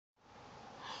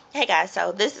Hey guys,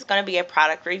 so this is going to be a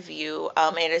product review.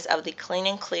 It is of the Clean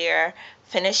and Clear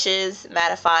Finishes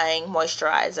Mattifying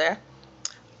Moisturizer.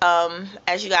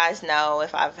 As you guys know,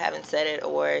 if I haven't said it,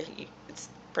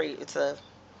 it's a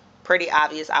pretty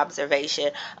obvious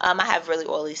observation. I have really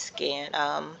oily skin.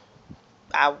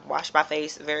 I wash my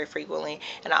face very frequently,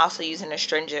 and I also use an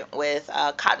astringent with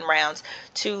cotton rounds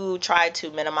to try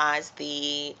to minimize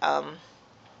the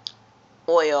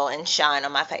oil and shine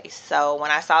on my face. So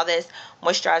when I saw this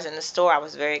moisturizer in the store, I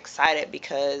was very excited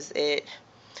because it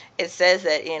says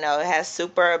that it has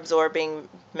super absorbing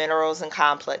minerals and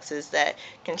complexes that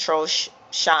control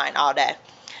shine all day.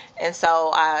 And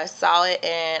so I saw it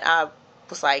and I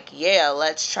was like, yeah,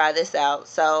 let's try this out.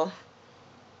 So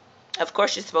of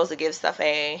course you're supposed to give stuff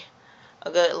a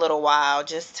good little while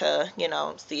just to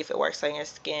see if it works on your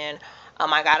skin.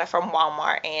 I got it from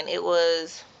Walmart, and it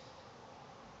was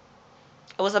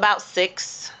about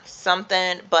six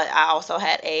something, but I also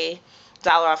had a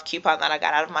dollar off coupon that I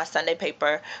got out of my Sunday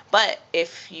paper. But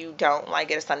if you don't like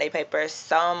get a Sunday paper,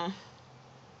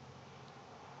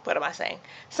 what am I saying?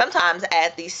 Sometimes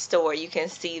at the store you can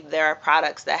see there are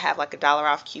products that have like a dollar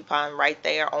off coupon right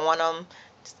there on them.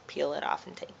 Just peel it off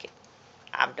and take it.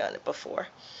 I've done it before.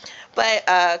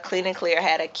 But Clean and Clear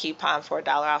had a coupon for a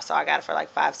dollar off, so I got it for like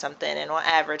five something. And on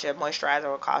average, a moisturizer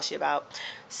will cost you about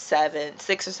 $6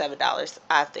 or $7,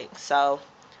 I think. So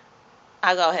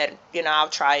I'll go ahead, I'll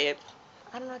try it.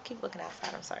 I don't know, I keep looking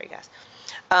outside. I'm sorry, guys.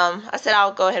 I said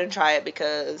I'll go ahead and try it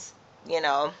because,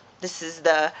 this is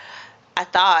I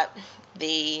thought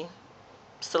the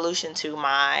solution to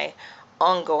my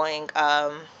ongoing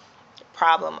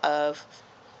problem of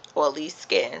oily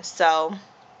skin. So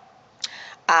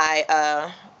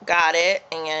I got it,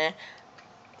 and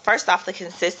first off, the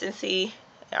consistency,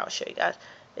 I'll show you guys,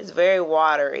 it's very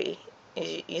watery.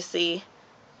 You see,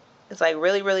 it's like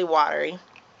really, really watery.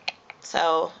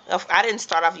 So I didn't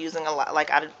start off using a lot, like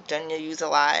I didn't use a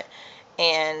lot,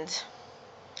 and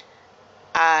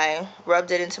I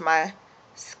rubbed it into my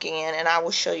skin, and I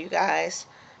will show you guys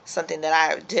something that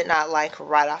I did not like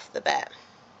right off the bat.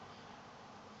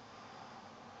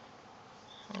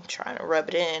 I'm trying to rub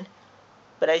it in,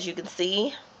 but as you can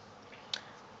see,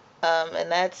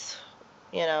 and that's,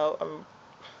 I'm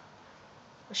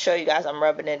show you guys, I'm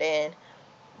rubbing it in,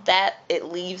 that it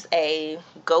leaves a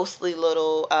ghostly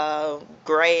little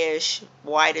grayish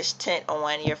whitish tint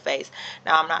on your face.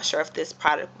 Now I'm not sure if this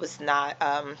product was not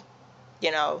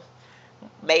you know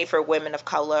made for women of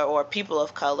color or people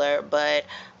of color, but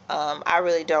I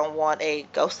really don't want a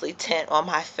ghostly tint on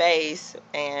my face,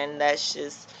 and that's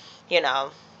just you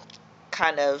know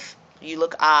kind of, you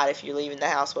look odd if you're leaving the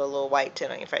house with a little white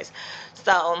tint on your face.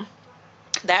 So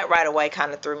that right away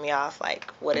kind of threw me off,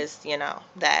 like what is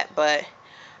that. But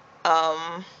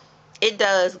um it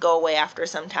does go away after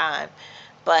some time,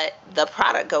 but the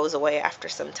product goes away after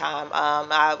some time.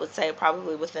 I would say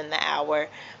probably within the hour.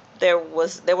 There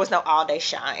was no all day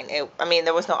shine.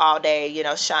 There was no all day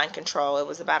shine control. It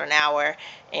was about an hour,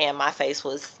 and my face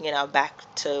was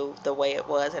back to the way it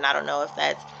was. And I don't know if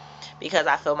that's because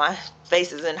I feel my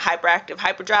face is in hyperactive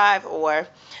hyperdrive, or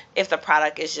if the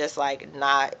product is just like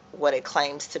not what it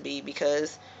claims to be,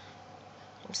 because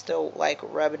I'm still like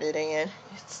rubbing it in.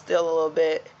 It's still a little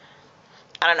bit,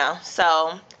 I don't know.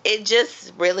 So it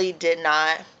just really did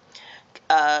not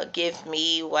give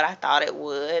me what I thought it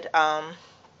would.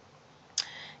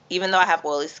 Even though I have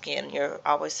oily skin, you're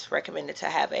always recommended to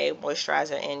have a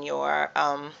moisturizer in your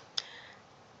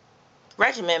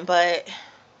regimen. But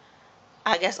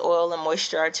I guess oil and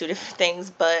moisture are two different things.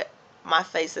 But my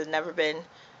face has never been,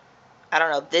 I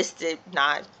don't know, this did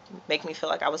not make me feel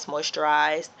like I was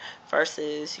moisturized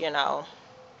versus,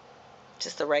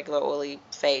 just a regular oily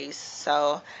face.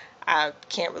 So I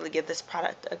can't really give this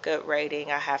product a good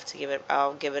rating.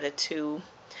 I'll give it a 2,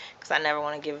 because I never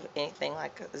want to give anything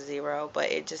like a 0,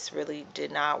 but it just really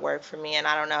did not work for me. And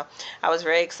I don't know, I was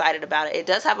very excited about it. It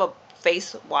does have a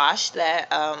face wash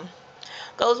that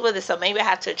goes with it, so maybe I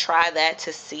have to try that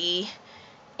to see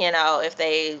if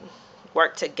they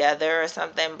work together or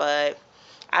something. But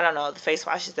I don't know, the face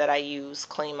washes that I use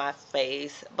clean my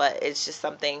face, but it's just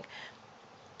something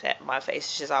that my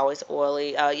face is just always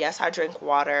oily. Yes, I drink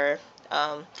water.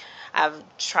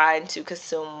 I've tried to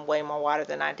consume way more water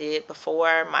than I did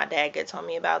before. My dad gets on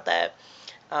me about that.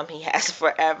 He has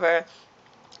forever.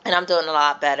 And I'm doing a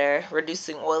lot better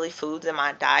reducing oily foods in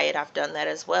my diet. I've done that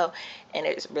as well. And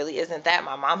it really isn't that.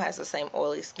 My mom has the same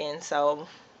oily skin. So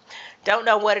don't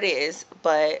know what it is,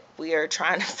 but we are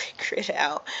trying to figure it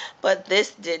out. But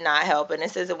this did not help, and it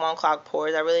says it won't clog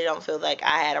pores. I really don't feel like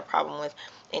I had a problem with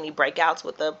any breakouts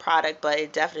with the product, but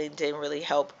it definitely didn't really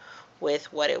help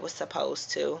with what it was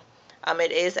supposed to.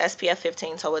 It is SPF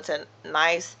 15, so it's a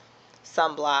nice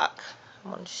sunblock.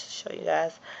 I'm going to show you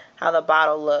guys how the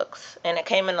bottle looks. And it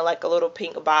came in like a little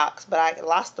pink box, but I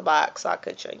lost the box, so I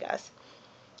could show you guys.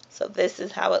 So this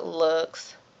is how it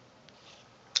looks.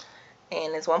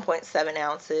 And it's 1.7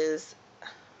 ounces.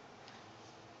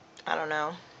 I don't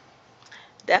know.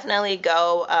 Definitely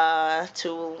go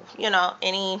to, you know,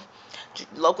 any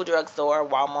local drugstore,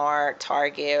 Walmart,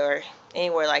 Target, or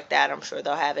anywhere like that. I'm sure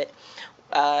they'll have it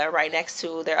right next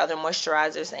to their other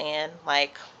moisturizers and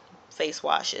like face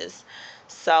washes.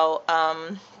 So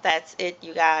that's it,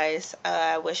 you guys.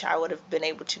 I wish I would have been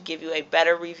able to give you a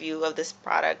better review of this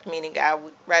product, meaning I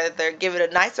would rather give it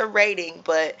a nicer rating,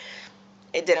 but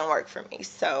it didn't work for me.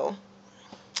 So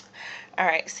all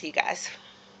right, see you guys.